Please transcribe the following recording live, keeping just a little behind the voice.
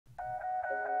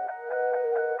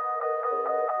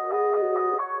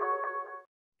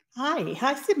Hi.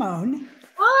 Hi, Simone.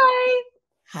 Hi.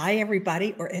 Hi,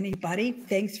 everybody or anybody.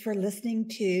 Thanks for listening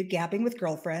to Gabbing with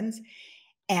Girlfriends.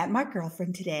 And my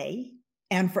girlfriend today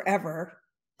and forever,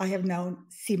 I have known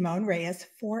Simone Reyes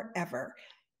forever.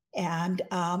 And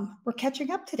we're catching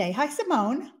up today. Hi,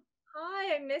 Simone.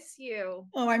 Hi, I miss you.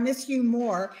 Oh, I miss you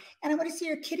more. And I want to see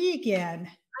your kitty again.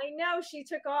 I know she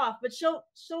took off, but she'll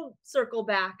circle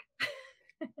back.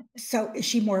 So is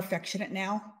she more affectionate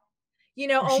now?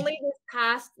 Only this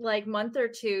past month or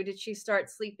two did she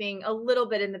start sleeping a little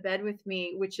bit in the bed with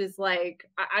me, which is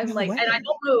I'm No like, and I way.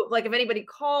 don't move. Like if anybody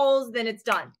calls, then it's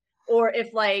done. Or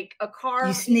if like a car,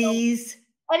 You sneeze.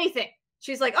 anything.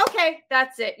 She's like, okay,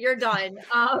 that's it, you're done.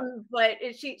 But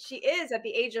she is at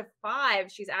the age of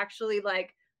 5. She's actually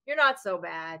like, you're not so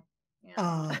bad.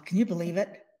 Oh, can you believe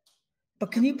it?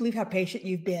 But can you believe how patient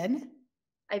you've been?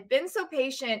 I've been so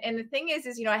patient. And the thing is,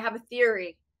 I have a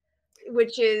theory,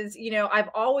 which is, I've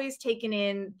always taken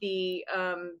in the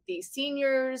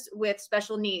seniors with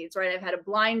special needs, right? I've had a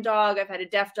blind dog, I've had a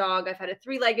deaf dog, I've had a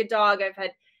 3-legged dog, I've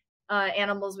had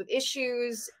animals with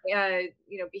issues,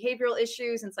 behavioral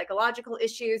issues and psychological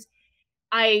issues.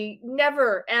 I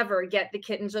never ever get the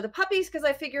kittens or the puppies because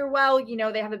I figure, well,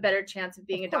 they have a better chance of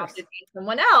being adopted by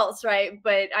someone else, right?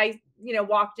 But I,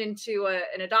 walked into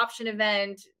an adoption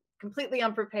event completely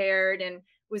unprepared and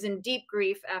was in deep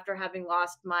grief after having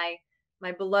lost my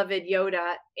beloved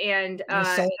Yoda. And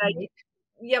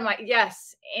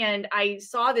yes, and I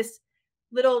saw this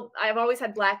little. I've always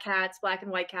had black cats, black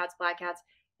and white cats, black cats,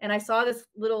 and I saw this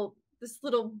little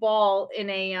ball in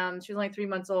a she was only 3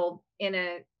 months old in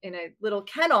a little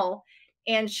kennel,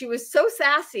 and she was so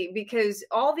sassy because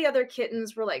all the other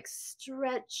kittens were like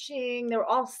stretching, they were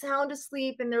all sound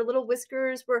asleep, and their little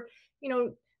whiskers were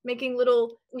making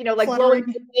little like blowing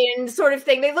the wind sort of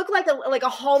thing. They look like a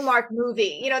Hallmark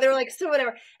movie, they were like so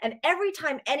whatever. And every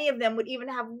time any of them would even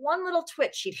have one little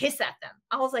twitch, she'd hiss at them.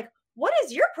 I was like, what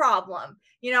is your problem?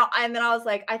 And then I was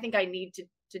like, I think I need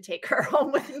to take her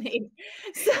home with me.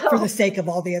 So for the sake of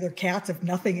all the other cats, if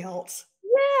nothing else.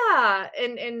 Yeah.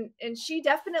 And she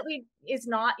definitely is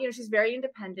not, she's very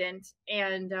independent.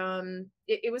 And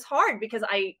it was hard because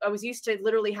I was used to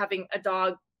literally having a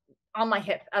dog on my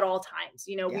hip at all times.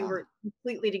 We were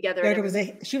completely together.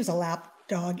 She was a lap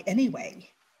dog anyway.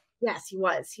 Yes, he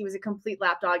was. He was a complete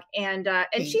lap dog. And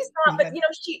she's not, but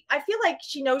I feel like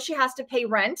she knows she has to pay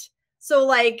rent. So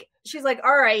like, she's like,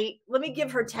 all right, let me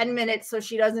give her 10 minutes so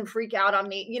she doesn't freak out on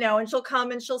me, and she'll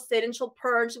come and she'll sit and she'll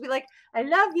purr and she'll be like, I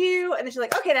love you. And then she's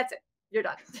like, okay, that's it. You're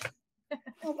done.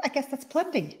 Well, I guess that's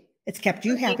plenty. It's kept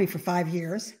you happy for 5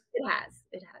 years. It has.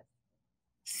 It has.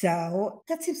 So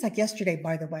that seems like yesterday,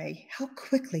 by the way. How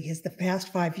quickly has the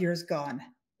past 5 years gone?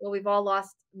 Well, we've all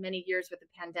lost many years with the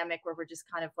pandemic where we're just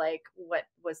kind of like, what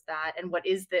was that? And what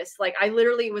is this? Like, I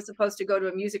literally was supposed to go to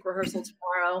a music rehearsal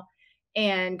tomorrow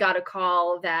and got a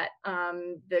call that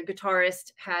the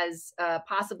guitarist has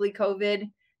possibly COVID.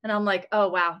 And I'm like, oh,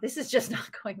 wow, this is just not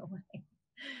going away.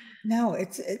 No,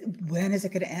 when is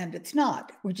it going to end? It's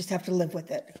not. We just have to live with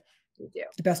it. We do.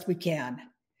 The best we can.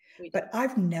 But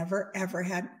I've never, ever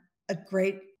had a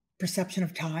great perception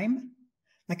of time.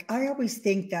 Like, I always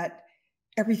think that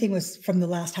everything was from the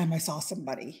last time I saw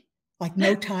somebody. Like,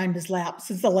 no time has lapsed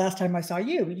since the last time I saw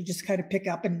you. You just kind of pick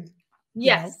up and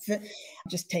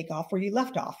just take off where you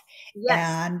left off.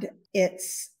 Yes. And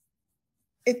it's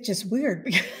just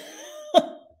weird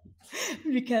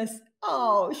because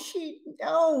she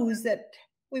knows that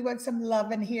we want some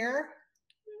love in here.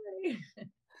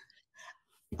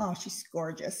 Oh, she's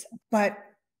gorgeous. But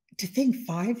to think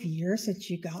 5 years since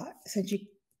you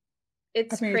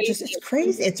it's crazy. It's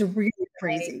crazy. It's really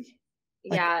crazy.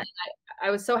 Yeah. I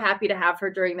was so happy to have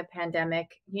her during the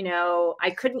pandemic.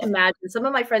 I couldn't imagine. Some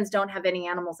of my friends don't have any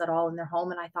animals at all in their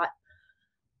home. And I thought,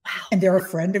 wow. And they're a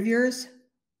friend of yours?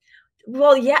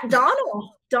 Well, yeah,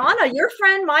 Donna, your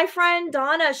friend, my friend,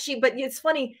 Donna, but it's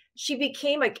funny. She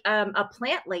became a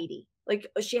plant lady. Like,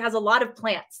 she has a lot of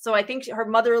plants. So I think her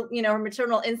mother, her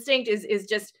maternal instinct is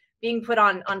just being put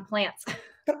on plants.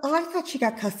 But I thought she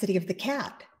got custody of the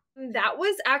cat. That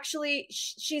was actually,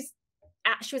 she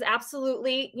was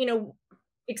absolutely,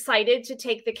 excited to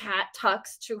take the cat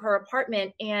Tux to her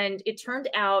apartment. And it turned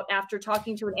out, after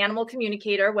talking to an animal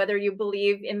communicator, whether you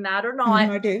believe in that or not,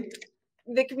 I do.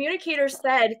 The communicator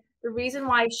said the reason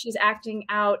why she's acting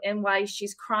out and why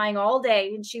she's crying all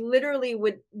day, and she literally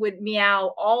would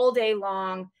meow all day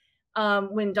long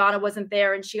when Donna wasn't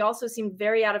there. And she also seemed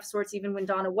very out of sorts even when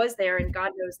Donna was there, and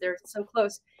God knows they're so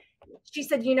close. She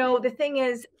said, the thing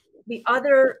is, the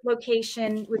other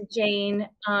location with Jane,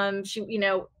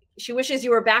 she wishes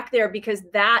you were back there because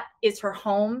that is her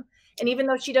home. And even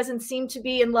though she doesn't seem to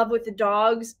be in love with the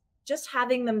dogs, just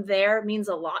having them there means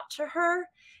a lot to her,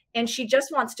 and she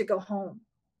just wants to go home.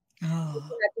 Oh,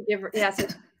 To give her, yeah, so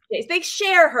they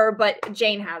share her, but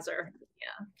Jane has her.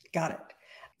 Yeah. got it.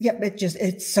 Yep.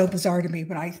 It's so bizarre to me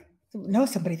when I know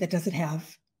somebody that doesn't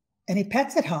have any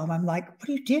pets at home. I'm like, what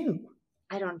do you do?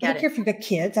 I don't I get don't it. care if you've got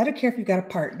kids. I don't care if you've got a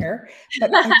partner, but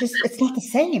it's not the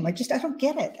same. I don't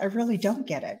get it. I really don't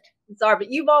get it. Bizarre, but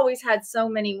you've always had so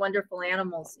many wonderful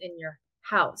animals in your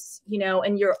house,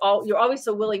 and you're always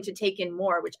so willing to take in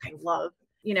more, which I love.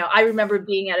 I remember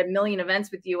being at a million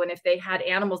events with you, and if they had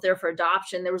animals there for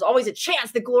adoption, there was always a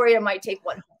chance that Gloria might take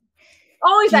one home.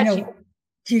 Always that chance.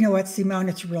 Do you know what, Simone?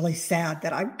 It's really sad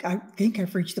that I think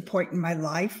I've reached the point in my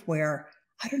life where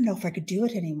I don't know if I could do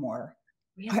it anymore.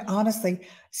 Really? I honestly,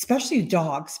 especially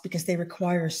dogs, because they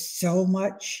require so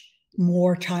much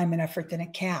more time and effort than a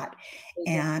cat.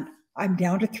 And I'm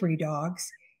down to 3 dogs,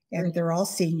 and they're all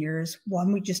seniors.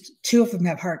 Two of them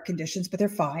have heart conditions, but they're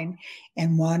fine.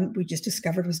 And one we just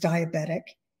discovered was diabetic.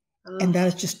 And that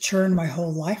has just turned my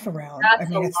whole life around.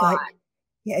 That's a lot.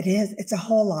 Yeah, it is. It's a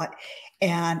whole lot.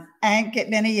 And I ain't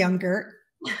getting any younger.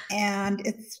 And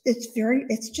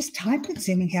it's just time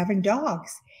consuming having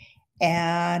dogs.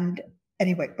 And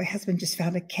anyway, my husband just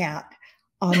found a cat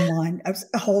online. It was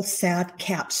a whole sad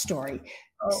cat story.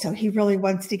 Oh. So he really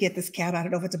wants to get this cat. I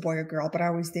don't know if it's a boy or girl, but I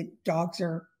always think dogs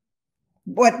are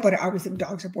I always think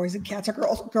dogs are boys and cats are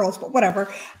girls, but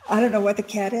whatever. I don't know what the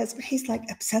cat is, but he's like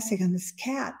obsessing on this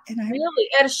cat. And really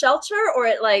at a shelter or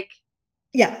at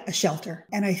yeah, a shelter.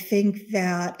 And I think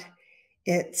that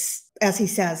it's, as he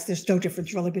says, there's no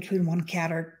difference really between 1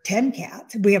 cat or 10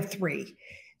 cats. We have 3.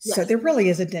 Yes. So there really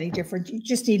isn't any difference. You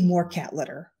just need more cat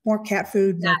litter, more cat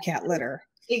food, more cat litter.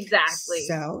 Exactly.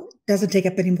 So it doesn't take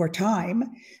up any more time.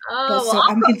 Oh, so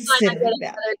I'm considering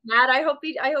that. Cat. I hope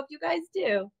you guys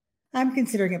do. I'm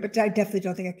considering it, but I definitely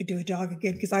don't think I could do a dog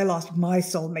again because I lost my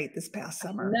soulmate this past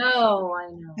summer. No, I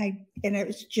know. And it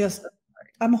was just,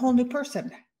 I'm a whole new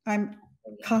person. I'm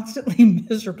constantly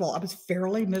miserable. I was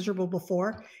fairly miserable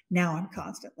before. Now I'm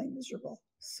constantly miserable.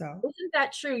 So isn't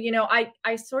that true?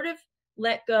 I sort of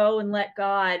let go and let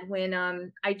God when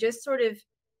I just sort of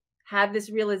had this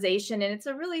realization, and it's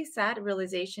a really sad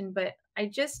realization, but I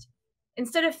just,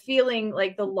 instead of feeling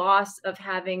like the loss of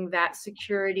having that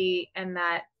security and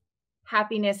that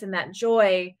happiness and that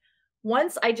joy,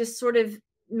 once I just sort of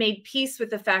made peace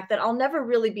with the fact that I'll never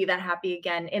really be that happy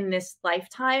again in this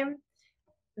lifetime,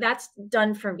 that's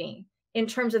done for me in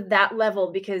terms of that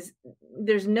level, because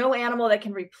there's no animal that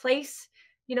can replace,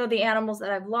 the animals that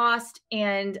I've lost.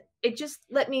 And it just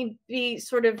let me be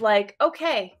sort of like,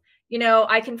 okay,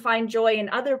 I can find joy in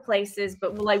other places,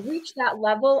 but will I reach that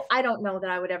level? I don't know that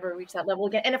I would ever reach that level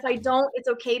again. And if I don't, it's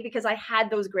okay, because I had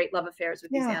those great love affairs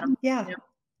with these animals. Yeah.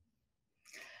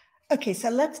 Okay, so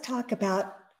let's talk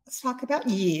about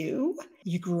you.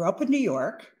 You grew up in New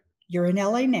York. You're in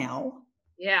LA now.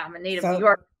 Yeah, I'm a native New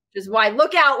York, which is why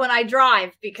look out when I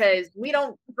drive, because we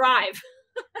don't drive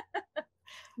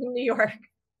in New York.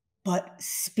 But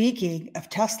speaking of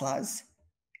Teslas,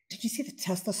 did you see the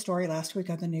Tesla story last week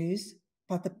on the news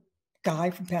about the guy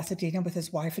from Pasadena with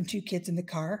his wife and 2 kids in the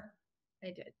car?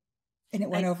 I did. And it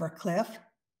went over a cliff?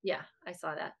 Yeah, I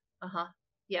saw that.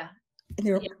 Yeah. And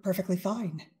they were perfectly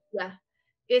fine. Yeah.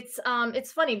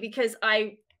 It's funny because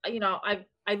I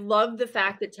love the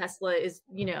fact that Tesla is,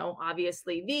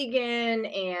 obviously vegan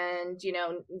and,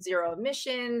 zero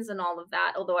emissions and all of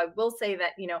that. Although I will say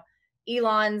that,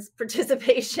 Elon's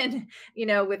participation,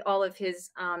 with all of his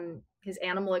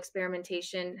animal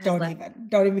experimentation. Don't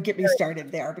even get me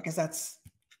started there, because that's.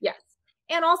 Yes.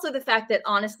 And also the fact that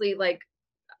honestly,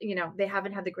 they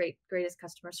haven't had the greatest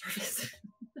customer service.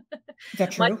 Is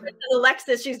that true? My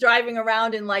Alexis, she's driving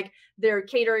around and they're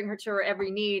catering her to her every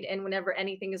need. And whenever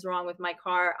anything is wrong with my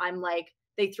car, I'm like,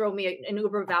 they throw me an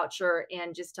Uber voucher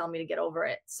and just tell me to get over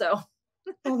it. So.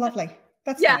 Oh, lovely.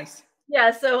 That's nice. Yeah.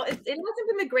 So it hasn't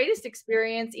been the greatest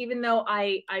experience, even though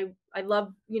I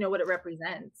love, what it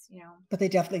represents, But they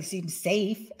definitely seem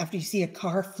safe after you see a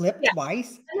car flip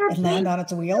twice and land on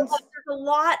its wheels. There's a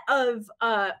lot of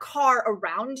car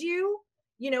around you.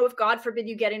 If God forbid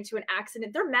you get into an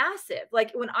accident, they're massive.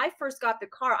 Like when I first got the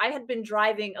car, I had been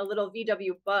driving a little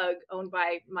VW Bug owned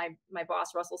by my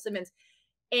boss, Russell Simmons.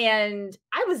 And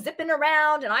I was zipping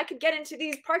around and I could get into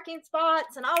these parking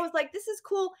spots. And I was like, this is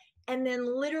cool. And then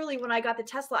literally when I got the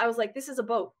Tesla, I was like, this is a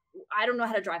boat. I don't know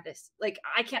how to drive this. Like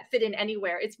I can't fit in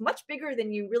anywhere. It's much bigger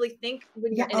than you really think.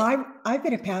 When you're I've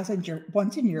been a passenger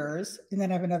once in yours, and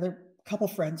then I have another couple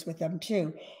friends with them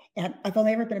too. And I've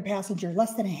only ever been a passenger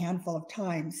less than a handful of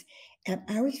times. And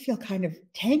I always feel kind of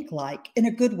tank-like in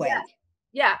a good way.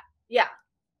 Yeah,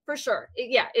 for sure.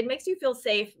 It makes you feel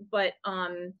safe. But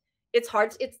it's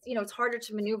hard. It's, it's harder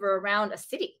to maneuver around a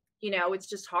city. It's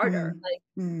just harder. Like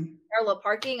parallel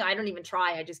parking, I don't even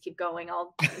try. I just keep going.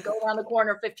 I'll go around the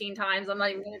corner 15 times. I'm not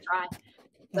even going to try.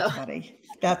 That's funny.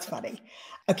 That's funny.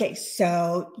 Okay.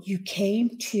 So you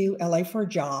came to LA for a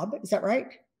job. Is that right?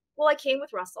 Well, I came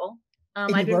with Russell.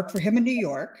 And you worked for him in New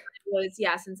York.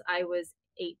 Since I was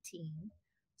 18.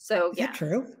 So Is that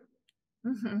true?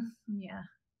 Yeah.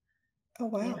 Oh,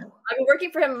 wow. Yeah. I've been working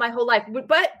for him my whole life,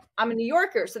 but I'm a New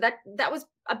Yorker. So that was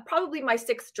probably my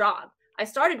 6th job. I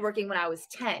started working when I was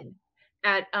 10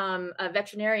 at a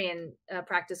veterinarian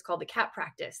practice called the cat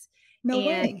practice. No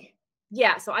way.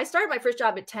 Yeah. So I started my first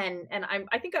job at 10 and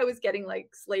I think I was getting like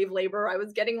slave labor. I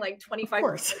was getting like 25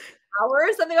 hours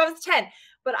or something. I was 10,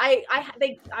 but I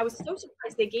was so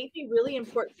surprised. They gave me really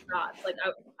important jobs. Like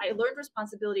I learned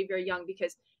responsibility very young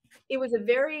because it was a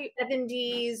very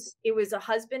 70s. It was a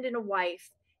husband and a wife.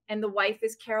 And the wife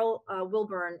is Carol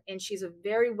Wilburn, and she's a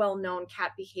very well-known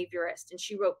cat behaviorist. And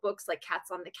she wrote books like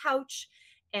Cats on the Couch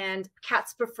and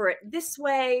Cats Prefer It This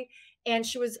Way. And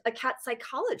she was a cat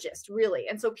psychologist, really.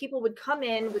 And so people would come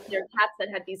in with their cats that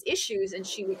had these issues, and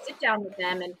she would sit down with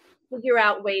them and figure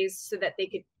out ways so that they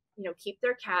could, keep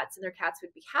their cats and their cats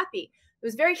would be happy. It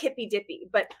was very hippy dippy.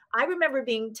 But I remember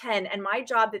being 10, and my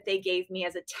job that they gave me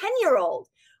as a 10-year-old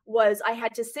was I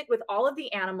had to sit with all of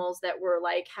the animals that were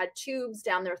had tubes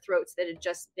down their throats that had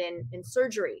just been in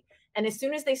surgery. And as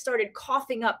soon as they started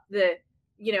coughing up the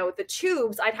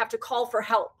tubes, I'd have to call for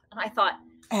help. And I thought,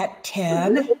 at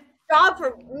 10, job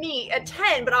for me at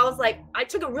 10, but I was like, I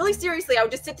took it really seriously. I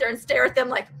would just sit there and stare at them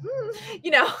like,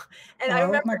 And I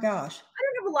remember, my gosh, I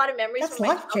don't have a lot of memories. That's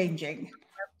life-changing.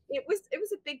 It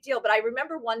was a big deal. But I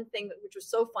remember one thing which was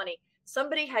so funny.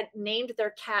 Somebody had named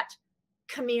their cat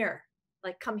Come Here.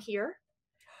 Like, come here.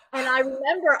 And I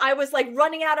remember I was like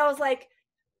running out. I was like,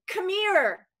 come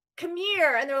here.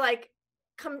 And they're like,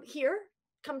 come here,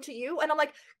 come to you. And I'm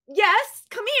like, yes,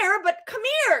 come here, but come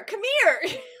here.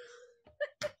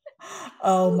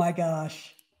 Oh my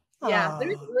gosh. Yeah. It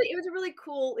was a really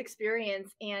cool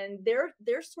experience. And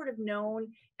they're sort of known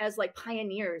as like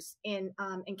pioneers in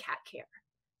cat care.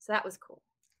 So that was cool.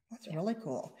 That's really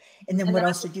cool. And then what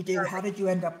else did you do? How did you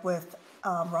end up with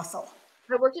Russell?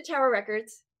 I worked at Tower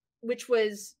Records, which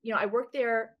was, I worked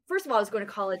there. First of all, I was going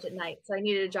to college at night, so I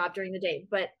needed a job during the day.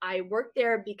 But I worked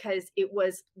there because it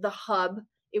was the hub.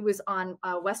 It was on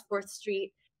West 4th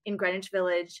Street in Greenwich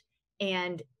Village,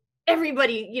 and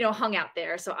everybody, hung out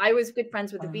there. So I was good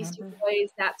friends with the Beastie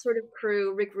Boys, that sort of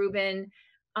crew, Rick Rubin.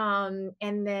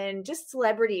 And then just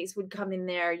celebrities would come in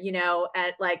there,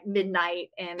 at like midnight,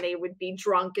 and they would be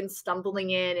drunk and stumbling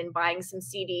in and buying some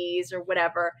CDs or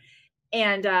whatever.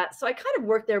 And so I kind of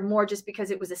worked there more just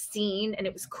because it was a scene and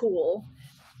it was cool.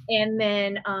 And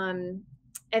then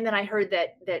I heard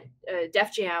that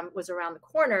Def Jam was around the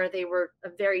corner. They were a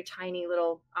very tiny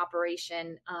little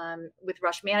operation with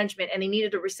Rush Management, and they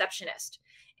needed a receptionist.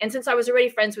 And since I was already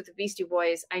friends with the Beastie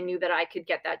Boys, I knew that I could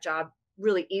get that job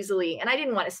really easily. And I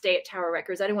didn't want to stay at Tower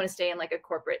Records. I didn't want to stay in like a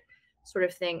corporate sort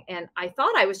of thing. And I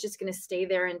thought I was just going to stay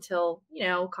there until,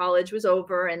 college was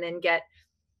over and then get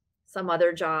some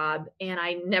other job, and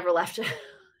I never left.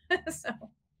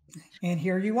 And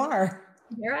here you are.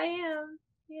 Here I am.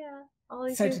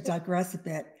 Yeah. So to digress a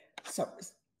bit, so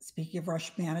speaking of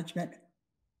Rush Management,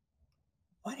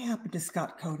 what happened to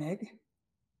Scott Koenig?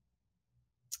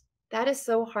 That is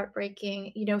so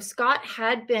heartbreaking. Scott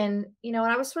had been, and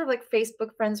I was sort of like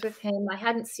Facebook friends with him. I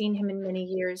hadn't seen him in many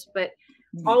years, but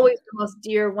always the most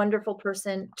dear, wonderful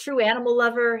person, true animal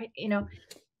lover,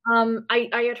 I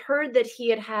had heard that he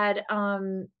had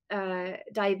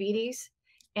diabetes,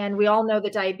 and we all know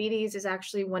that diabetes is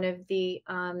actually one of the,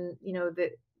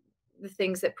 the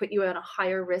things that put you at a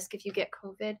higher risk if you get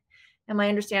COVID. And my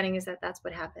understanding is that that's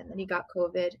what happened. And he got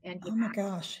COVID, and oh my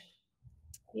gosh.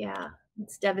 Yeah,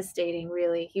 it's devastating,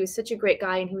 really. He was such a great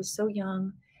guy, and he was so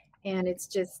young. And it's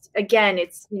just, again,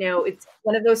 it's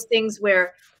one of those things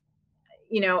where,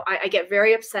 I get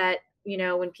very upset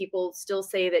when people still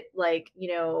say that, like,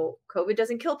 COVID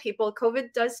doesn't kill people.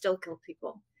 COVID does still kill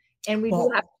people. And we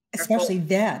do have to be careful. Especially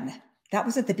then. That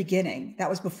was at the beginning. That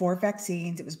was before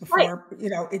vaccines. It was before,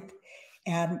 it.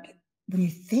 And when you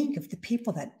think of the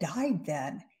people that died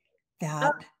then,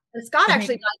 and Scott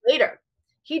actually died later.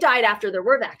 He died after there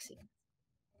were vaccines.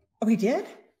 Oh, he did?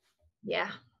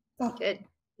 Yeah, he did.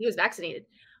 He was vaccinated,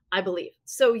 I believe.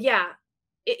 So, yeah.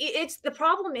 It's the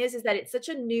problem is that it's such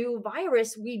a new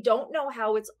virus. We don't know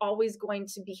how it's always going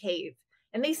to behave,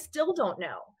 and they still don't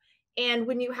know. And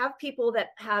when you have people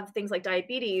that have things like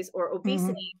diabetes or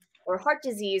obesity or heart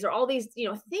disease or all these,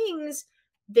 things,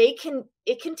 it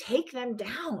can take them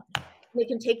down. They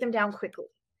can take them down quickly.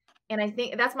 And I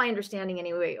think that's my understanding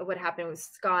anyway of what happened with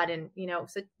Scott. And,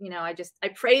 so, I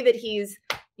pray that he's,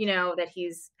 that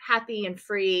he's happy and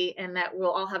free, and that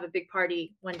we'll all have a big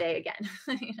party one day again.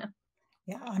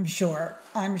 Yeah, I'm sure.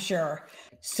 I'm sure.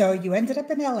 So you ended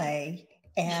up in LA,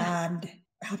 and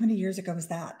how many years ago was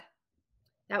that?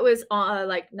 That was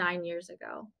like 9 years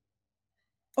ago.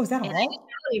 Oh, is that And I didn't all?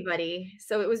 know anybody.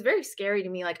 So it was very scary to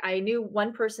me. Like, I knew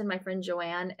one person, my friend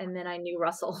Joanne, and then I knew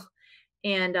Russell.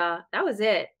 And that was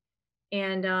it.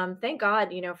 And thank God,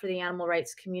 for the animal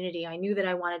rights community. I knew that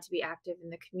I wanted to be active in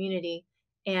the community.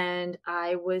 And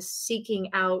I was seeking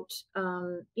out,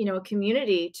 a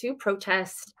community to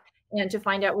protest and to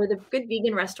find out where the good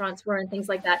vegan restaurants were and things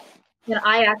like that. And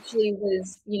I actually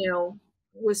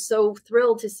was so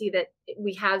thrilled to see that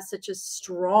we have such a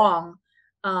strong,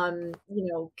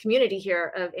 community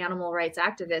here of animal rights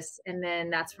activists. And then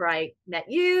that's where I met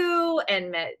you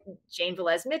and met Jane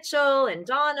Velez Mitchell and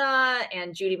Donna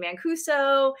and Judy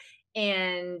Mancuso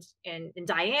and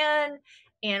Diane.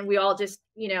 And we all just,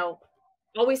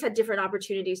 always had different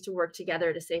opportunities to work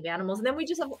together to save animals. And then we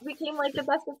just became like the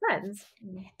best of friends.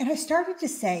 And I started to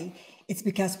say it's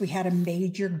because we had a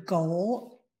major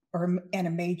goal and a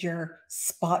major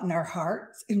spot in our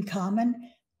hearts in common.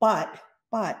 But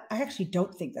I actually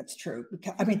don't think that's true.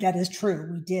 Because I mean, that is true.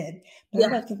 We did. But I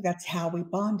don't think that's how we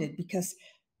bonded, because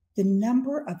the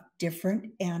number of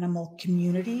different animal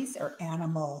communities or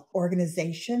animal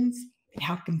organizations, and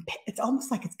how it's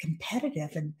almost like it's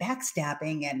competitive and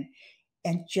backstabbing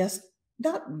and just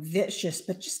not vicious,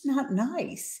 but just not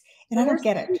nice. And I don't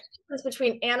get it. Difference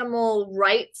between animal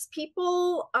rights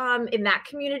people in that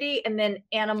community and then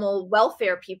animal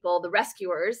welfare people, the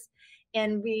rescuers.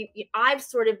 And I've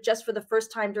sort of, just for the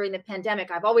first time during the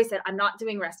pandemic, I've always said, I'm not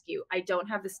doing rescue. I don't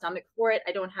have the stomach for it.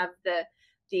 I don't have the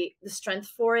strength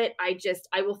for it.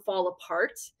 I will fall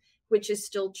apart, which is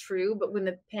still true. But when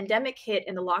the pandemic hit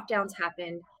and the lockdowns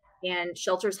happened and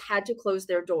shelters had to close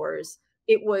their doors,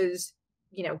 it was,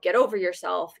 get over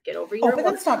yourself, get over your. Oh, but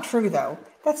that's not true, though.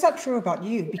 That's not true about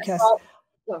you, because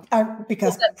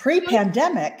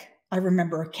pre-pandemic, I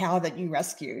remember a cow that you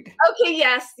rescued. Okay,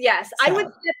 yes. So. I would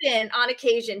step in on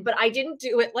occasion, but I didn't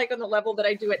do it like on the level that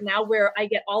I do it now, where I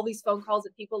get all these phone calls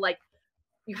of people like,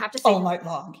 you have to say all night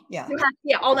long. Yeah.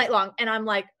 All night long. And I'm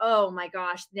like, oh my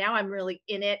gosh, now I'm really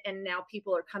in it. And now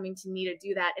people are coming to me to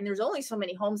do that. And there's only so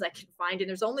many homes I can find. And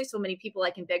there's only so many people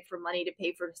I can beg for money to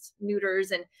pay for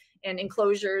neuters and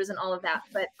enclosures and all of that.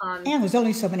 But and there's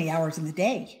only so many hours in the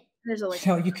day.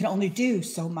 So you can only do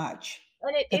so much.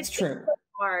 And it's true. It's so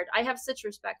hard. I have such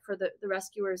respect for the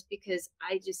rescuers, because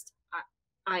I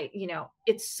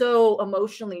it's so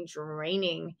emotionally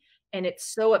draining. And it's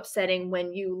so upsetting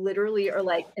when you literally are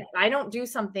like, if I don't do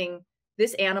something,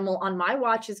 this animal on my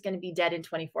watch is going to be dead in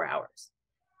 24 hours.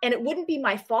 And it wouldn't be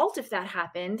my fault if that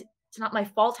happened. It's not my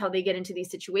fault how they get into these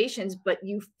situations, but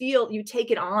you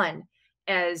take it on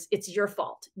as it's your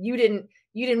fault. You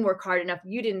didn't work hard enough.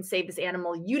 You didn't save this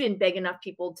animal. You didn't beg enough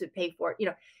people to pay for it,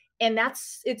 and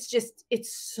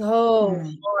it's so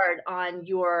hard on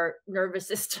your nervous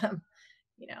system,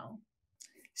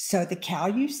 So the cow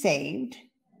you saved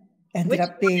ended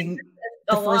up being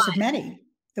the first of many,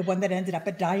 the one that ended up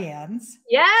at Diane's.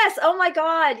 Yes. Oh my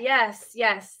God. Yes.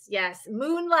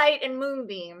 Moonlight and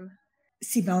Moonbeam.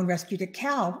 Simone rescued a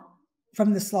cow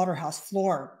from the slaughterhouse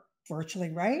floor,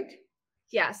 virtually, right?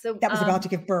 Yeah. So that was about to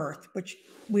give birth, which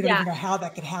we don't even know how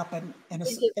that could happen.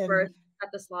 Birth at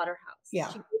the slaughterhouse. Yeah.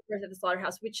 She gave birth at the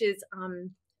slaughterhouse, which is,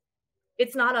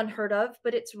 it's not unheard of,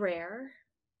 but it's rare.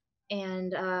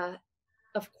 And,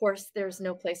 of course, there's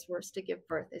no place worse to give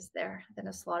birth, is there, than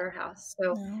a slaughterhouse.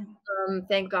 So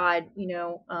thank God,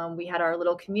 we had our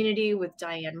little community with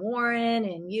Diane Warren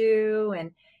and you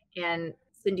and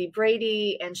Cindy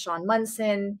Brady and Sean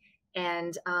Munson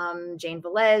and Jane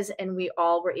Velez, and we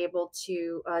all were able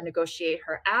to negotiate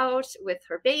her out with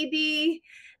her baby.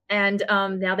 And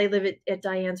now they live at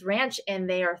Diane's ranch, and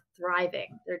they are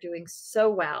thriving. They're doing so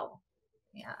well.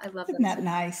 Yeah, I love them. Isn't that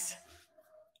nice?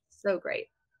 So great.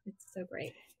 It's so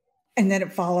great. And then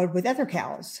it followed with other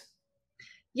cows.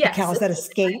 Yes. The cows that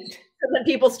escaped. And then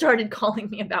people started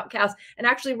calling me about cows. And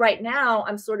actually right now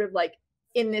I'm sort of like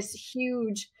in this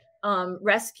huge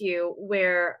rescue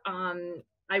where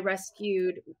I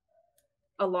rescued,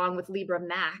 along with Libra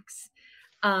Max,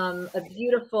 a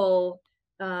beautiful,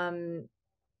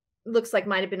 looks like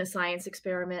might have been a science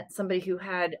experiment, somebody who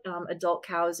had adult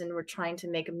cows and were trying to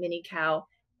make a mini cow.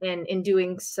 And in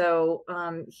doing so,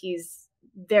 he's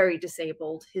very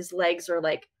disabled. His legs are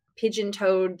like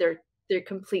pigeon-toed. They're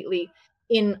completely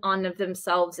in on of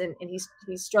themselves, and he's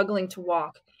struggling to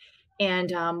walk. And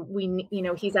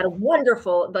he's at a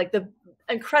wonderful, like the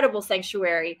incredible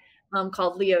sanctuary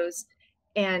called Leo's,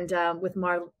 and with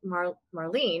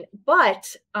Marlene.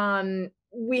 But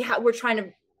we're trying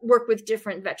to work with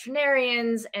different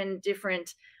veterinarians and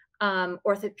different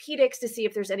orthopedics to see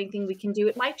if there's anything we can do.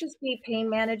 It might just be pain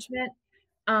management,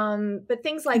 but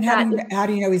things like And that. How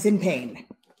do you know he's in pain?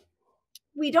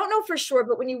 We don't know for sure,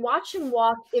 but when you watch him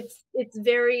walk, it's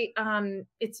very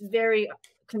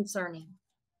concerning.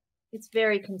 It's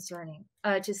very concerning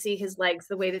to see his legs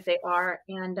the way that they are.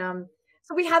 And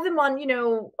so we have him on,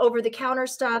 over the counter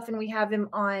stuff, and we have him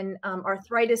on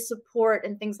arthritis support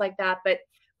and things like that. But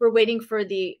we're waiting for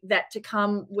the vet to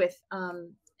come with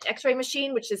X-ray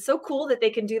machine, which is so cool that they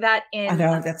can do that. I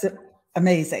know, that's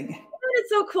amazing. It's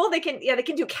so cool. They can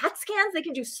do CAT scans. They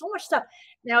can do so much stuff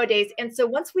nowadays. And so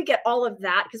once we get all of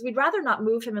that, because we'd rather not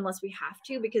move him unless we have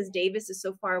to, because Davis is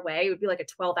so far away, it would be like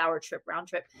a 12-hour trip, round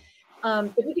trip.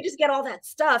 If we could just get all that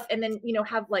stuff and then,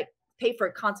 have pay for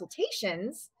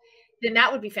consultations, then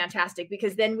that would be fantastic,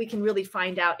 because then we can really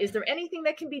find out, is there anything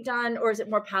that can be done, or is it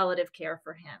more palliative care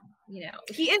for him?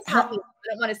 He is happy. I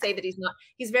don't want to say that he's not.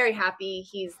 He's very happy.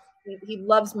 He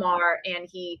loves Mar, and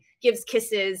he gives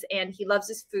kisses, and he loves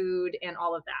his food and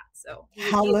all of that. So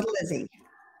how little is he?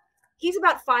 He's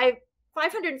about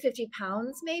 550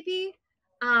 pounds, maybe.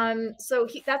 So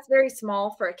that's very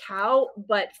small for a cow,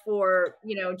 but for,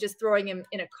 just throwing him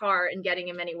in a car and getting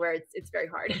him anywhere, it's very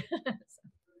hard.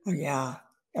 Oh yeah.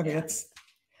 I mean, it's,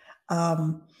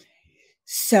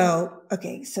 so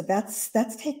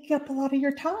that's taking up a lot of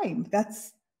your time.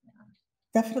 That's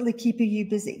definitely keeping you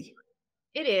busy.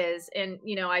 It is. And,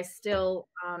 I still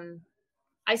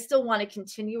want to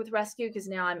continue with rescue, because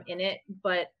now I'm in it,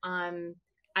 but,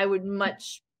 I would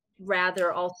much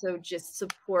rather also just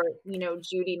support,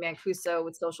 Judy Mancuso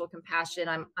with Social Compassion.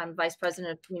 I'm vice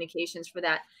president of communications for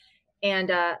that. And,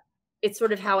 it's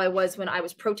sort of how I was when I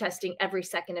was protesting every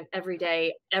second of every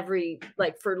day,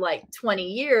 for 20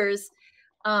 years.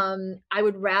 I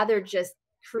would rather just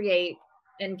create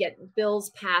and get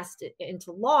bills passed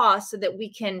into law so that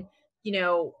we can,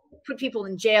 put people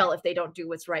in jail if they don't do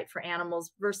what's right for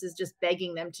animals, versus just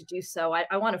begging them to do so.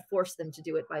 I want to force them to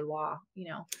do it by law,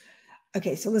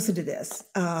 Okay, so listen to this.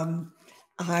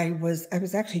 I was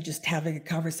actually just having a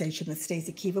conversation with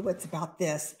Stacey Kiewicz about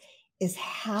this, is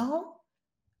how,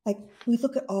 we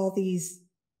look at all these,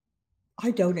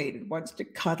 I donated once to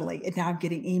Cuddly, and now I'm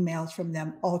getting emails from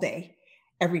them all day,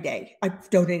 every day. I've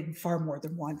donated far more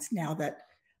than once now that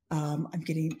I'm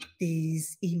getting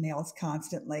these emails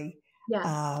constantly.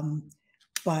 Yeah.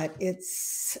 But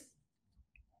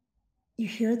you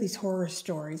hear these horror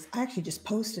stories. I actually just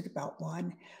posted about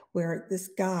one where this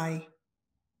guy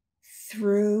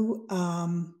threw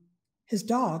his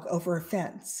dog over a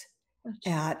fence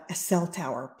at a cell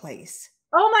tower place.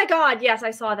 Oh my God. Yes,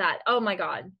 I saw that. Oh my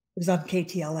God. It was on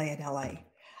KTLA in LA.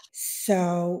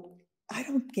 So I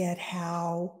don't get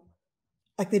how,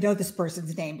 they know this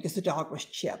person's name because the dog was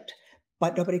chipped,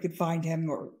 but nobody could find him,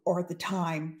 or at the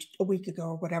time, a week ago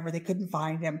or whatever, they couldn't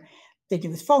find him. They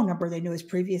knew his phone number, they knew his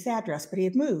previous address, but he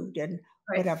had moved and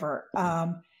whatever.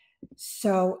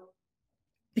 So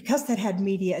because that had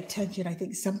media attention, I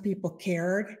think some people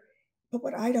cared. But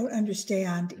what I don't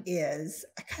understand is,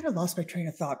 I kind of lost my train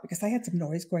of thought because I had some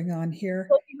noise going on here.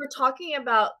 Well, we were talking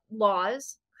about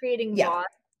laws, creating laws.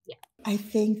 Yeah. I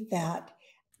think that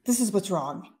this is what's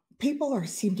wrong. People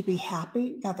seem to be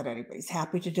happy, not that anybody's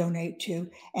happy to donate to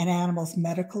an animal's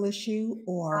medical issue,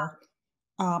 or,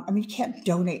 you can't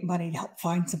donate money to help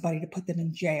find somebody to put them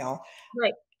in jail.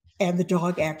 Right. And the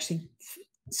dog actually,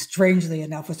 strangely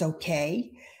enough, was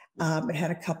okay. It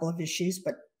had a couple of issues,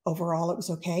 but overall it was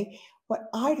okay. What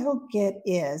I don't get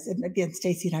is, and again,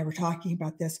 Stacey and I were talking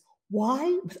about this,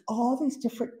 why, with all these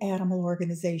different animal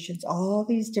organizations, all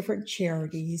these different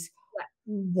charities,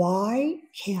 why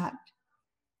can't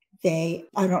they,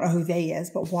 I don't know who they is,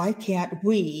 but why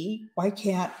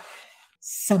can't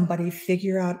somebody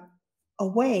figure out a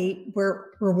way where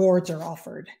rewards are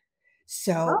offered?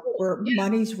 So where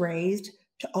money's raised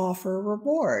to offer a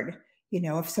reward.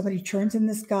 If somebody turns in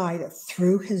this guy that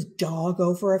threw his dog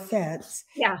over a fence,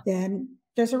 then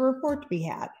there's a reward to be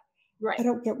had. Right. I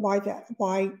don't get why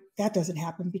that doesn't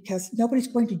happen, because nobody's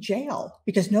going to jail,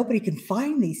 because nobody can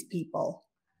find these people.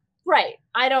 Right.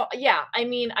 I don't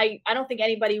think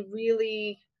anybody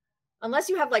really, unless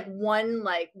you have one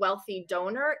wealthy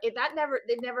donor, it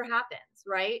never happens,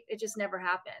 right? It just never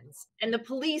happens. And the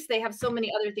police, they have so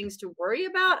many other things to worry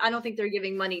about. I don't think they're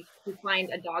giving money to find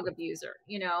a dog abuser,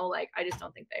 I just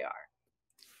don't think they are.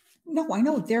 No, I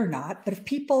know they're not. But if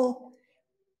people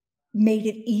made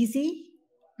it easy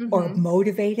or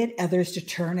motivated others to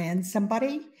turn in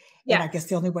somebody, And I guess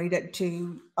the only way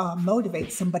to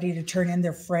motivate somebody to turn in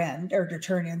their friend or to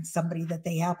turn in somebody that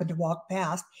they happen to walk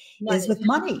past is with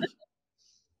money.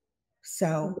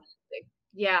 So,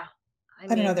 yeah. I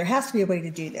don't know. There has to be a way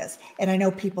to do this. And I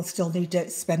know people still need to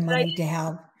spend money to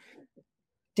have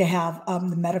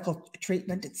the medical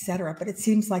treatment, et cetera. But it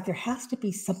seems like there has to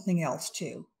be something else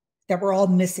too that we're all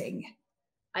missing.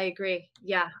 I agree.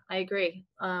 Yeah, I agree.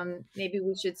 Maybe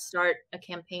we should start a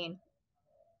campaign.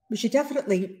 We should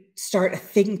definitely start a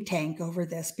think tank over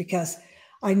this, because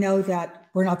I know that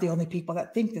we're not the only people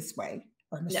that think this way,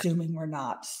 or I'm assuming we're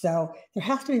not. So there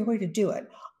has to be a way to do it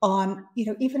on,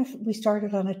 even if we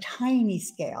started on a tiny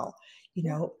scale,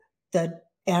 the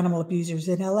animal abusers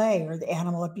in LA or the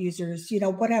animal abusers,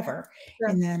 whatever,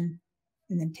 and then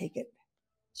take it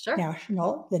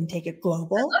national, then take it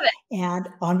global, and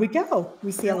on we go.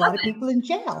 We see a lot of people in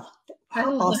jail.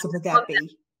 How awesome would that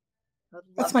be?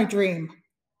 That's my dream.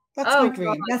 That's my dream.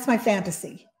 God. That's my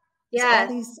fantasy. Yeah.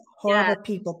 All these horrible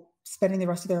people spending the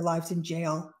rest of their lives in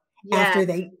jail after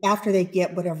they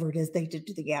get whatever it is they did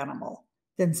to the animal,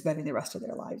 then spending the rest of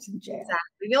their lives in jail.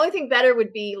 Exactly. The only thing better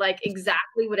would be like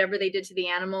exactly whatever they did to the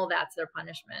animal, that's their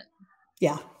punishment.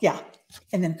 Yeah. Yeah.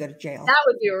 And then go to jail. That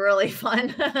would be really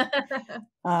fun.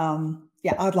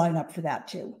 Yeah, I'd line up for that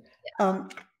too. Yeah.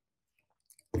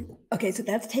 Okay, so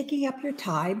that's taking up your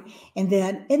time. And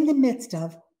then in the midst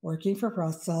of working for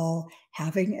Russell,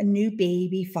 having a new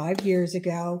baby 5 years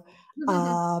ago,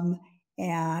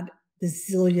 and the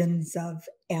zillions of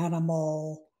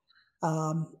animal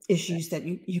issues that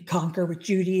you conquer with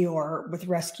Judy or with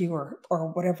rescue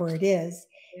or whatever it is,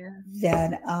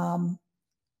 then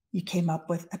you came up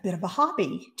with a bit of a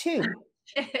hobby too.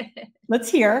 Let's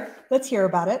hear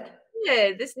about it.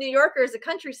 Yeah, this New Yorker is a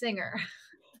country singer.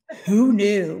 Who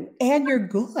knew? And you're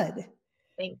good.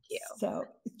 Thank you. So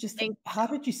just how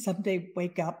did you someday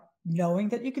wake up knowing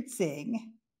that you could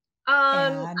sing?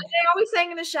 I always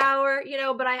sang in the shower,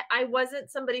 but I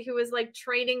wasn't somebody who was like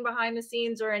training behind the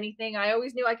scenes or anything. I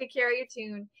always knew I could carry a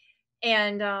tune.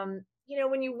 And,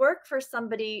 when you work for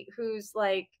somebody who's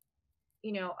like,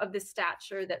 of the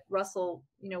stature that Russell,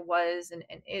 was and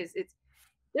is,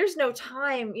 there's no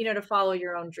time, to follow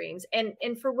your own dreams.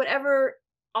 And for whatever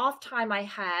off time I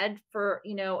had for,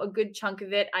 a good chunk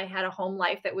of it, I had a home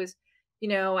life that was,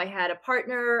 I had a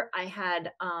partner, I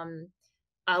had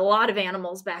a lot of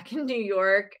animals back in New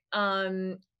York.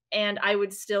 And I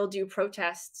would still do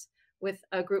protests with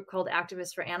a group called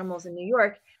Activists for Animals in New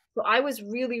York. So I was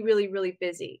really, really, really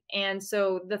busy. And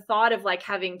so the thought of like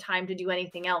having time to do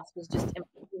anything else was just,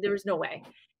 there was no way.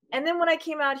 And then when I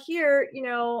came out here,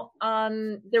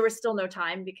 there was still no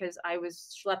time because I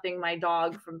was schlepping my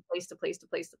dog from place to place to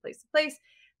place to place to place,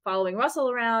 following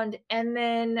Russell around. And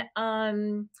then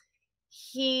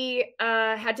he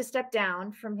had to step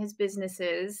down from his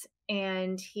businesses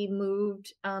and he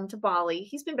moved to Bali.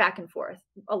 He's been back and forth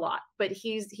a lot, but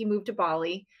he moved to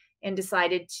Bali and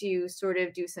decided to sort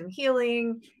of do some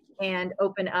healing and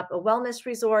open up a wellness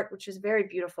resort, which is very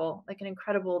beautiful, like an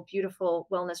incredible, beautiful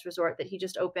wellness resort that he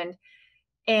just opened.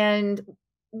 And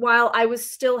while I was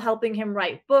still helping him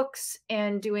write books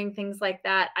and doing things like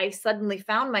that, I suddenly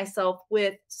found myself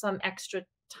with some extra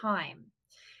time.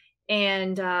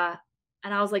 And I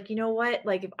was like, you know what?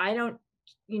 Like, if I don't,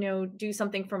 do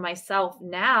something for myself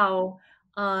now,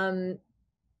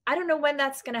 I don't know when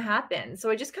that's going to happen. So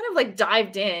I just kind of like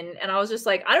dived in and I was just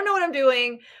like, I don't know what I'm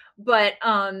doing. But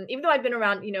even though I've been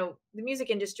around, the music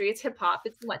industry, it's hip hop.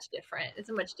 It's much different. It's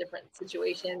a much different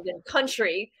situation than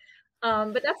country.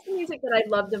 But that's the music that I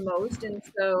love the most. And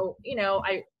so,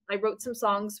 I wrote some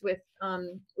songs with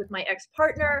my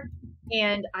ex-partner,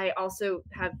 and I also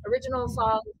have original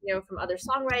songs, from other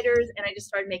songwriters. And I just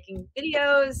started making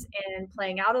videos and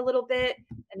playing out a little bit.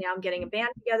 And now I'm getting a band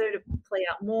together to play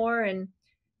out more. And,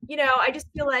 I just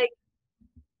feel like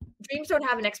dreams don't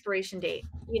have an expiration date.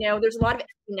 There's a lot of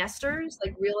empty nesters,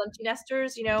 like real empty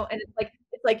nesters, and it's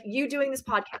like you doing this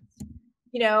podcast,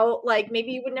 like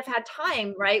maybe you wouldn't have had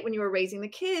time, right, when you were raising the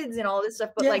kids and all this stuff,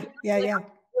 but I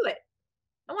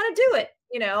want to do it,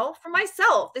 for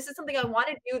myself. This is something I want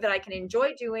to do that I can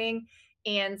enjoy doing,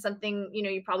 and something,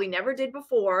 you probably never did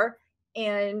before.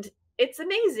 And it's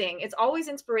amazing. It's always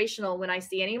inspirational when I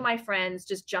see any of my friends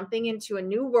just jumping into a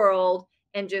new world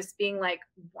and just being like,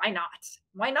 why not?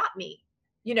 Why not me?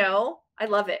 I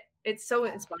love it. It's so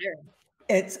inspiring.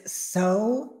 It's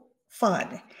so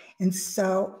fun. And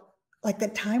so like the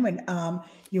time when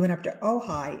you went up to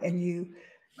Ojai and you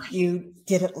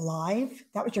did it live,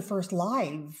 that was your first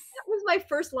live. That was my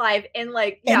first live. And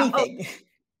like, anything.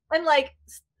 And like,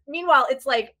 meanwhile, it's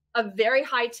like a very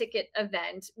high ticket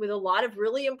event with a lot of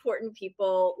really important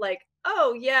people. Like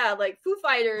oh yeah, like Foo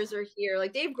Fighters are here,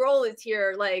 like Dave Grohl is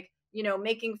here, like,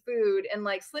 making food, and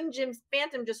like Slim Jim's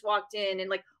Phantom just walked in, and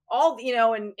like all,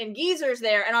 and Geezer's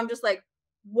there. And I'm just like,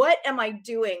 what am I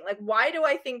doing? Like, why do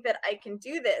I think that I can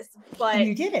do this? And But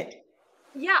you did it.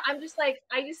 yeah, I'm just like,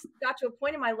 I just got to a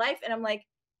point in my life, and I'm like,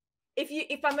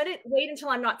 if I'm gonna wait until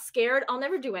I'm not scared, I'll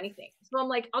never do anything. So I'm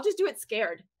like, I'll just do it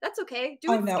scared. That's okay.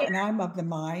 Do Oh, it no, scared. and I'm of the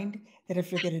mind that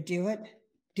if you're gonna do it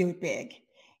big.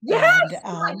 Yes! And,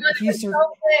 Oh my god, if it you was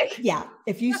so big. yeah,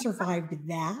 if you survived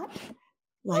that,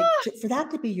 like, Ah, to for that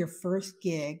to be your first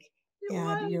gig it and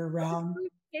was. I was so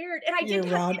scared, and I you're didn't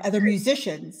have around other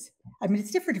musicians. I mean,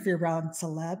 it's different if you're around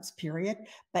celebs, period,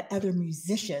 but other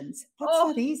musicians, that's oh,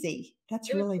 not easy. That's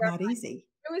it was really not terrifying. easy.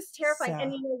 It was terrifying, So,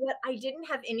 and you know what? I didn't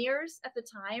have in-ears at the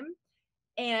time,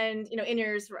 and,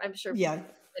 in-ears were, I'm sure yeah.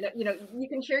 you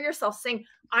can hear yourself sing.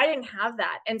 I didn't have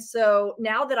that, and so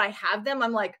now that I have them,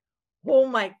 I'm like, "Oh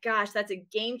my gosh, that's a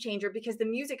game changer," because the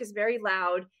music is very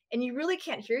loud, and you really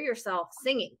can't hear yourself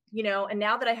singing, and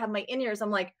now that I have my in-ears, I'm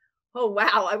like, "Oh,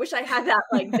 wow, I wish I had that,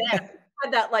 like, then."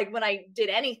 Had that, like, when I did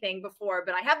anything before,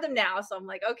 but I have them now, so I'm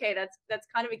like, "Okay, that's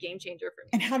kind of a game changer for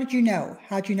And me." how did you know?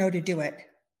 How'd you know to do it?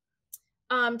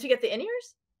 To get the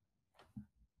in-ears?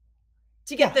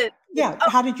 To get Yeah, the yeah,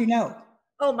 how did you know?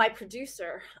 my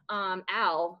producer,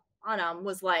 Al Anam,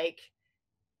 was like,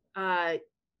 uh,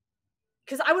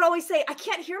 because I would always say, "I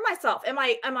can't hear myself. Am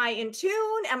I in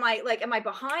tune? Am I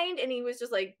behind?" And he was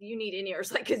just like, "You need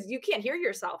in-ears, like, because you can't hear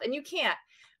yourself, and you can't."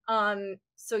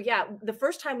 So yeah, the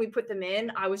first time we put them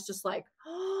in, I was just like,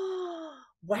 "Oh,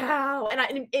 wow."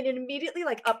 And it immediately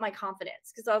like upped my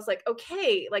confidence, because I was like,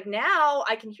 "Okay, like now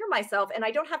I can hear myself, and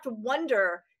I don't have to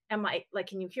wonder, am I like,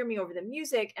 can you hear me over the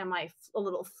music? Am I a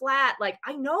little flat?" Like,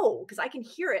 I know, because I can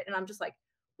hear it, and I'm just like,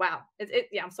 wow.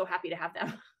 Yeah, I'm so happy to have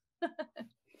them.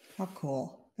 How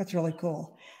cool. That's really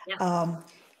cool. Yeah. Um,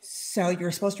 so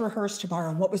you're supposed to rehearse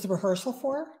tomorrow. What was the rehearsal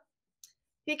for?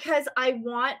 Because I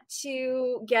want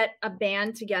to get a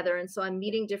band together, and so I'm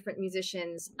meeting different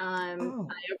musicians. Oh,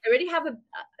 I already have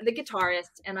the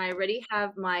guitarist, and I already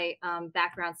have my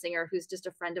background singer, who's just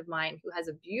a friend of mine, who has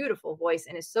a beautiful voice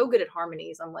and is so good at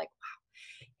harmonies. I'm like, wow.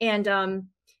 And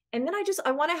then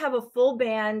I want to have a full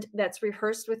band that's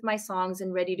rehearsed with my songs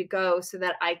and ready to go, so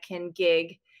that I can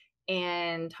gig,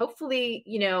 and hopefully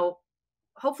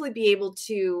be able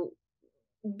to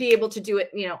do it,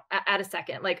 at a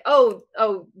second. Like, oh,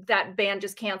 that band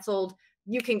just canceled.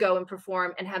 You can go and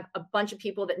perform, and have a bunch of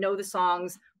people that know the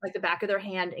songs like the back of their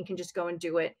hand, and can just go and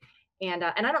do it. And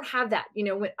I don't have that.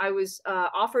 When I was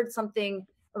offered something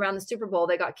around the Super Bowl,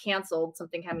 they got canceled,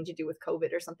 something having to do with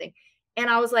COVID or something. And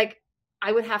I was like,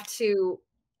 I would have to,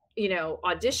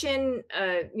 audition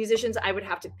musicians. I would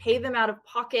have to pay them out of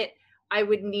pocket. I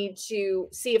would need to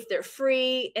see if they're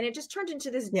free. And it just turned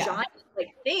into this yeah, giant like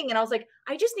thing. And I was like,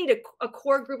 I just need a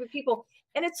core group of people.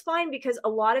 And it's fine, because a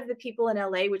lot of the people in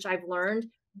LA, which I've learned,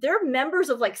 they're members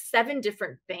of like 7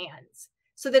 different bands.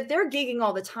 So that they're gigging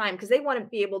all the time, because they want to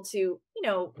be able to,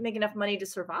 make enough money to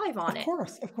survive on of it.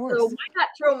 course, of So course. why not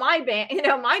throw my band,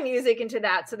 my music into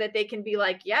that, so that they can be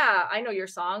like, yeah, I know your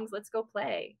songs. Let's go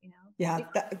play, Yeah,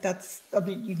 that's, I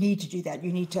mean, you need to do that.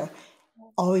 You need to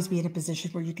always be in a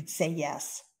position where you could say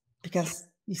yes, Yeah, because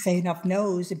you say enough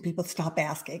no's and people stop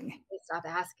asking. they stop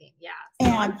asking. Yeah. So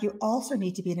I'm And you also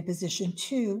need to be in a position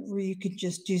too where you could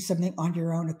just do something on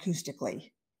your own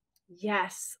acoustically.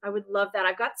 Yes, I would love that.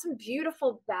 I've got some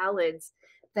beautiful ballads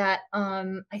that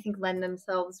I think lend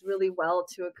themselves really well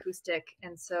to acoustic.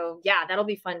 And so yeah, that'll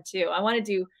be fun too. I want to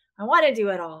do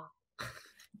it all.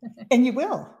 And you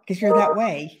will, because you're that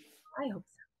way. I hope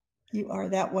so. You are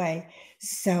that way.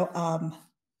 So,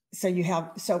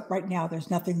 so right now there's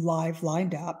nothing live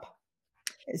lined up.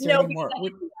 Is there No, any because more? I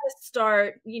think we gotta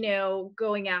start,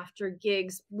 going after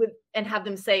gigs with and have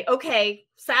them say, "Okay,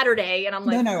 Saturday," and I'm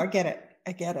No, like, no, I get it.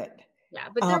 I get it. yeah,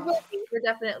 but Um, there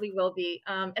definitely will be.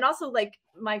 And also like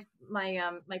my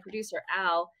producer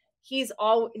Al, he's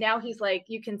like,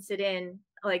 you can sit in,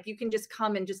 like you can just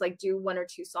come and just like do 1 or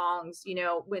 2 songs,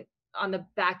 with on the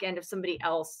back end of somebody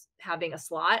else having a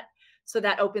slot. So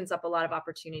that opens up a lot of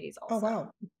opportunities oh also. wow, of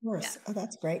Yeah. course. Oh,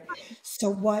 that's great.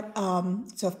 So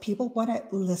if people want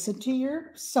to listen to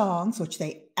your songs, which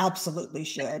they absolutely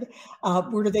should,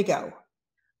 where do they go?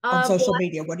 On Well, social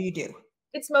media, what do you do?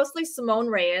 it's mostly Simone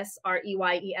Reyes,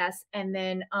 Reyes, and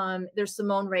then there's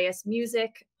Simone Reyes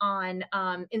Music on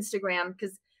Instagram,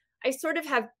 because I sort of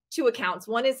have 2 accounts.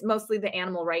 One is mostly the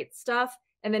animal rights stuff,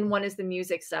 and then one is the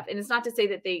music stuff. And it's not to say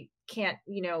that they can't,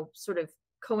 sort of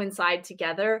coincide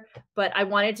together, but I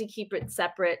wanted to keep it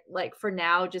separate, like for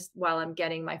now, just while I'm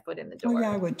getting my foot in the Oh, yeah, door.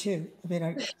 I would too. I mean,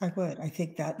 I would. I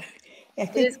think that I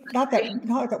It is think country.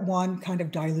 not that one kind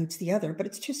of dilutes the other, but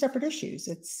it's two separate issues.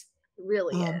 It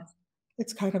really Um, is.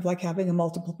 it's kind of like having a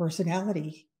multiple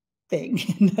personality thing,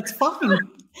 and that's fine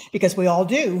because we all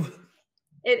do.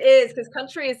 It is, because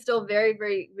country is still very,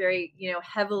 very, very,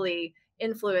 heavily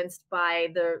influenced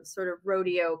by the sort of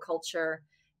rodeo culture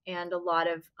and a lot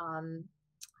of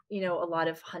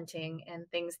hunting and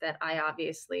things that I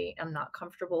obviously am not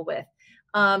comfortable with.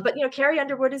 But Carrie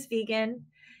Underwood is vegan,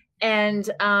 and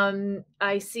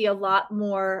I see a lot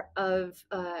more of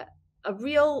a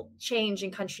real change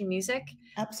in country music.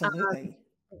 Absolutely.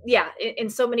 Yeah, in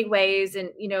so many ways, and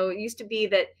it used to be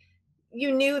that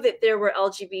you knew that there were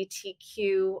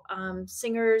LGBTQ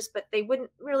singers, but they wouldn't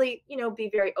really, be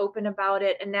very open about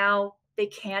it. And now they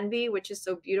can be, which is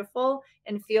so beautiful,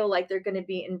 and feel like they're going to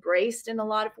be embraced in a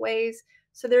lot of ways.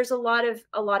 So there's a lot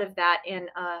of that. And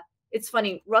it's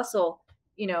funny, Russell,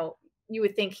 you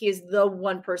would think he is the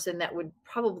one person that would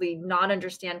probably not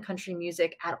understand country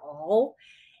music at all.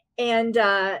 And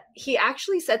he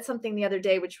actually said something the other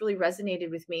day which really resonated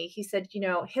with me. He said,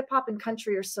 hip hop and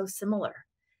country are so similar.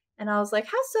 And I was like,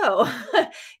 how so?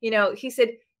 He said,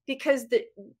 because the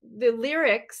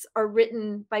lyrics are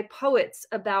written by poets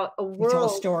about a We tell a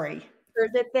world story.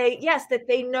 that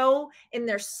they know in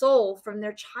their soul from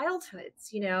their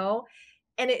childhoods.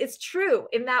 And it's true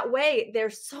in that way.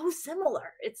 They're so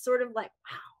similar. It's sort of like,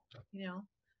 wow.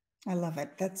 I love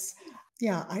it.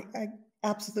 Yeah, I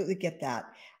absolutely get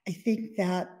that. I think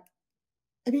that,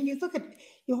 I mean, you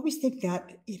always think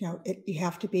that, you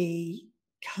have to be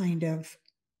kind of,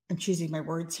 I'm choosing my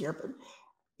words here, but,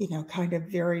 kind of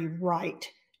very right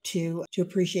to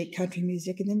appreciate country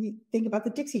music. And then you think about the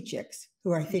Dixie Chicks,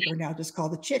 who I think are now just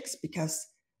called the Chicks because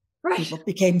Right. people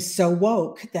became so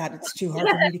woke that it's too hard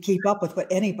for me to keep up with what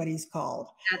anybody's called.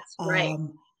 That's right.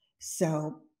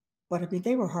 So, but I mean,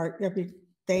 they were hard. I mean,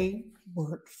 they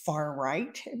were far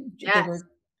right. They Yes. were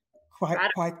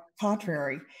quite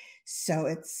contrary.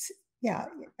 So yeah,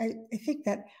 I think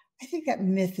that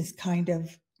myth is kind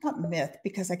of not myth,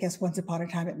 because I guess once upon a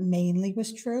time it mainly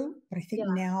was true, but I think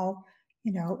Yeah. now,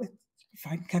 you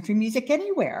find country music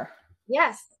anywhere.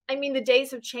 Yes. I mean, the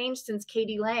days have changed since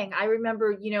Katie Lang. I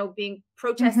remember, being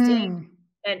protesting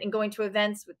Mm-hmm. and going to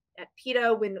events at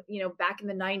PETA when, back in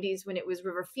the 90s, when it was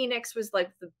River Phoenix was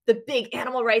like the big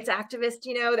animal rights activist,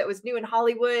 that was new in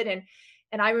Hollywood.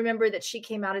 And I remember that she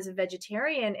came out as a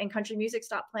vegetarian and country music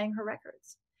stopped playing her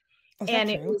records. Was that And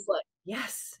it true? was like,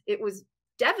 yes, it was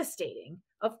devastating,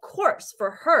 of course,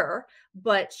 for her,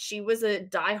 but she was a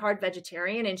diehard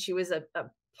vegetarian and she was a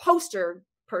poster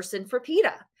person for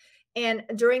PETA. And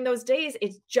during those days,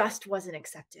 it just wasn't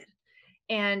accepted.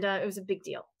 And it was a big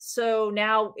deal. So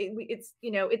now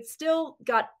it's still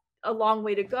got a long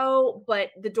way to go,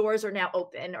 but the doors are now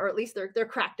open, or at least they're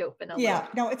cracked open a little. Yeah,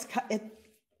 no, it's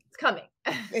coming.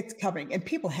 it's coming, and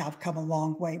people have come a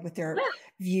long way with their Yeah.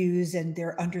 views and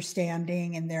their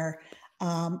understanding and their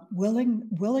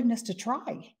willingness to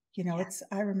try.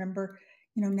 I remember,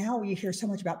 now you hear so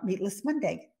much about Meatless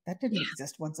Monday. That didn't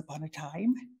exist once upon a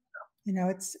time.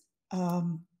 It's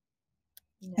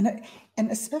and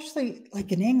especially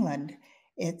like in England,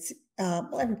 it's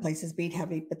well, every place is meat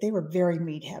heavy, but they were very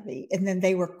meat heavy, and then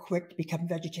they were quick to become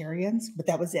vegetarians, but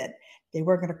that was it. They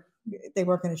weren't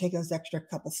going to take those extra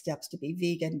couple steps to be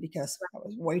vegan because that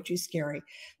was way too scary.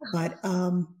 But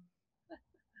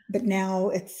now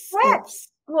it's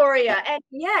Gloria, and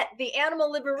yet the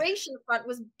Animal Liberation Front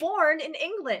was born in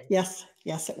England. Yes,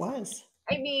 it was.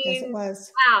 I mean, yes, it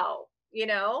was. Wow,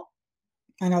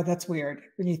 I know, that's weird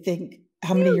when you think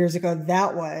how many years ago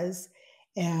that was,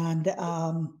 and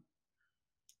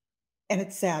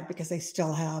it's sad because they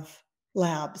still have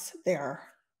labs there.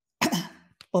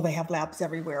 Well, they have labs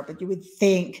everywhere, but you would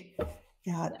think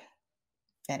that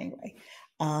anyway.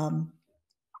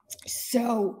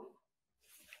 So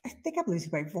I think I'm losing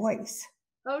my voice.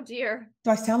 Oh dear.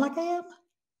 Do I sound like I am?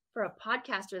 For a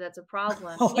podcaster, that's a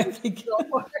problem. Oh, I think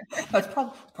that's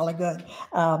probably good.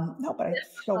 No, but I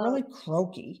feel really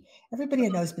croaky. Everybody I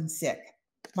know has been sick.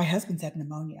 My husband's had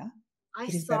pneumonia. I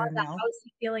He's saw better that. now. How is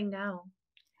he feeling now?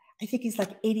 I think he's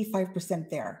like 85%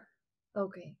 there.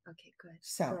 Okay, good.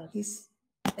 So good. He's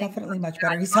definitely much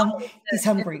better. He's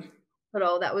hungry.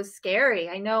 But that was scary.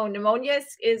 I know pneumonia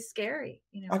is scary.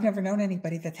 I've never known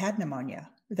anybody that's had pneumonia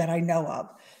that I know of.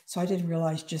 So I didn't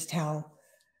realize just how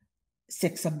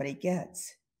sick somebody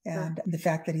gets. And the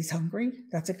fact that he's hungry,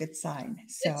 that's a good sign.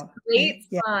 So it's a great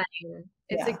sign.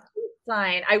 It's a great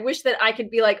sign. I wish that I could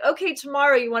be like, okay,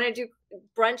 tomorrow you want to do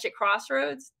brunch at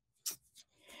Crossroads?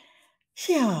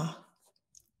 Yeah.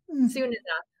 Soon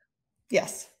enough.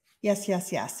 Yes.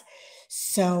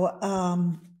 So,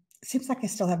 it seems like I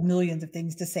still have millions of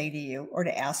things to say to you or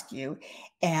to ask you,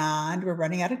 and we're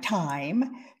running out of time.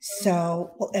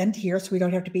 So we'll end here so we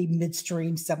don't have to be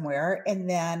midstream somewhere. And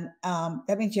then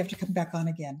that means you have to come back on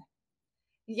again.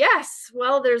 Yes.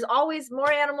 Well, there's always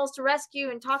more animals to rescue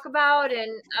and talk about, and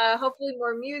hopefully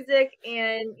more music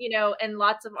and, and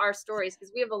lots of our stories,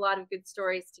 because we have a lot of good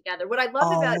stories together. What I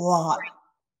love A about lot.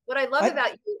 What I love What?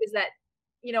 about you is that,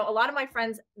 a lot of my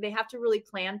friends, they have to really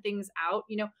plan things out.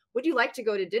 Would you like to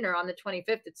go to dinner on the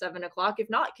 25th at 7 o'clock? If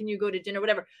not, can you go to dinner?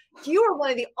 Whatever. You are one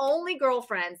of the only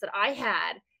girlfriends that I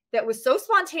had that was so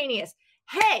spontaneous.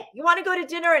 Hey, you want to go to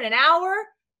dinner in an hour?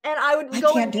 And I would I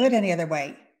go. can't do it any other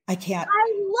way. I can't.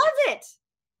 I love it.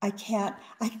 I can't.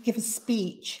 I can give a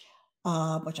speech,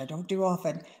 which I don't do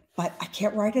often, but I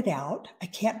can't write it out. I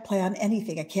can't plan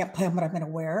anything. I can't plan what I'm going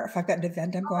to wear. If I've got an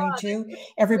event I'm going to,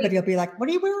 everybody will be like, "What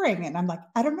are you wearing?" And I'm like,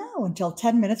 "I don't know," until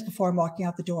 10 minutes before I'm walking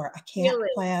out the door. I can't Really?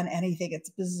 plan anything. It's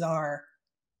bizarre.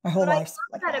 My whole But I life's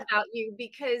love like that that. about you,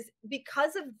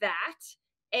 because of that,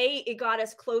 it got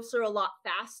us closer a lot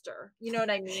faster. You know what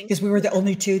I mean? Because we were the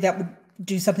only two that would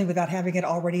do something without having it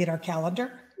already in our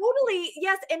calendar. Totally.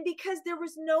 Yes. And because there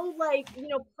was no plan,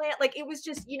 like it was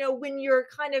just, when you're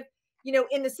kind of,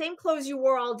 in the same clothes you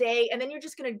wore all day, and then you're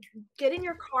just going to get in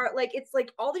your car. Like, it's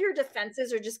like all your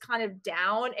defenses are just kind of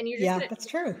down, and you're just Yeah, going to that's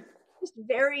true. just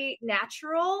very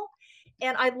natural.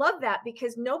 And I love that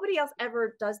because nobody else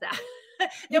ever does that.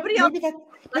 Nobody else.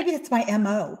 Maybe that's my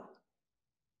MO.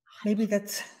 Maybe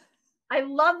that's. I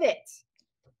love it.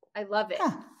 I love it.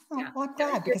 Huh. Oh, Yeah. well, I'm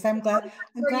glad because I'm glad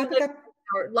we got.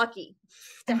 Lucky.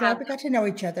 I'm glad we got to know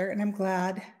each other, and I'm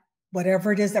glad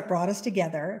whatever it is that brought us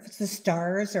together, if it's the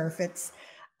stars or if it's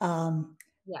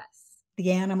yes,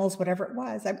 the animals, whatever it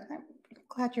was, I'm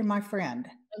glad you're my friend.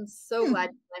 I'm so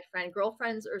glad you're my friend.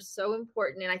 Girlfriends are so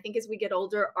important, and I think as we get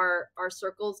older, our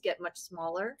circles get much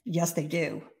smaller. Yes, they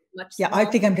do. Much Yeah, smaller.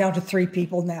 I think I'm down to 3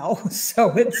 people now,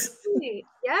 so it's.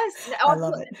 Yes, I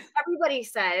love it. Everybody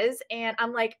says, and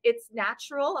I'm like, it's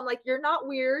natural. I'm like, you're not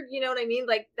weird. You know what I mean?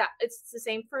 Like that. It's the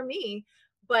same for me.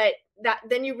 But that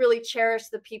then you really cherish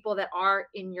the people that are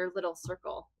in your little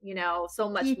circle. So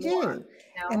much You more. do.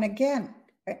 And again,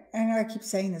 I know I keep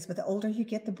saying this, but the older you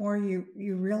get, the more you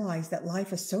realize that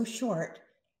life is so short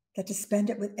that to spend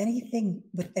it with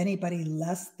anybody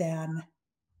less than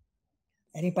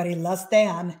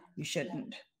you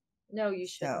shouldn't. No, you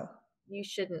shouldn't. So. You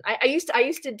shouldn't. I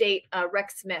used to date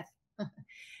Rex Smith,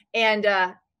 and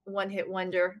one hit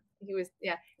wonder. He was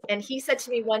and he said to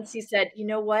me once. He said, "You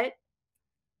know what?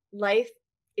 Life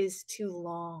is too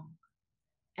long."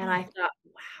 And I thought,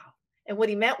 wow. And what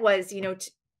he meant was, you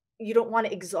don't want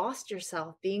to exhaust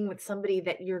yourself being with somebody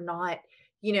that you're not,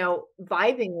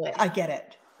 vibing with. I get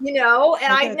it. And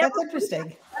I never. That's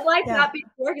interesting. Life not being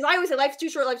short, because I always say life's too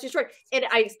short, life's too short, and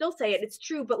I still say it. It's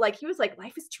true, but like he was like,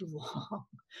 life is too long.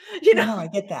 No, I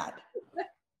get that.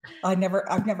 I've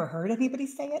never heard anybody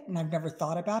say it, and I've never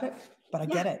thought about it, but I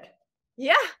get it.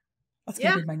 Yeah, that's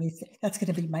gonna be my new thing. That's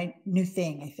gonna be my new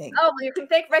thing, I think. Oh, well, you can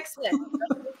thank Rex Smith.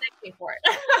 Thank me for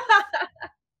it.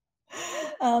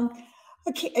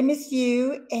 Okay, I miss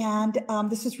you, and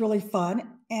this was really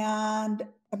fun, and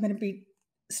I'm going to be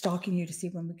stalking you to see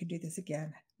when we can do this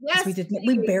again. Yes,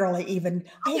 we barely even.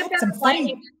 I had some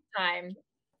funny next time.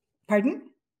 Pardon?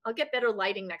 I'll get better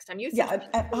lighting next time.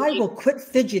 I will quit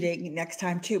fidgeting next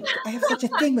time too. I have such a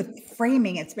thing with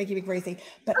framing; it's making me crazy.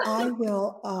 But I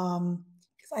will,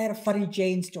 because I had a funny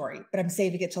Jane story, but I'm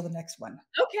saving it till the next one.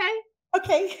 Okay.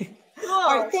 Cool.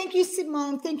 All right. Thank you,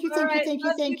 Simone. Thank you.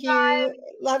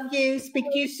 Love you.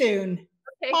 Speak to you soon.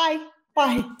 Okay. Bye.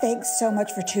 Bye. Thanks so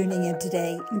much for tuning in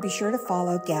today. And be sure to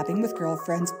follow Gabbing with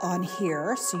Girlfriends on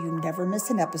here so you never miss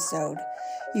an episode.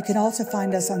 You can also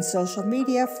find us on social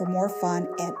media for more fun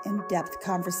and in-depth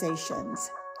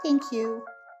conversations. Thank you.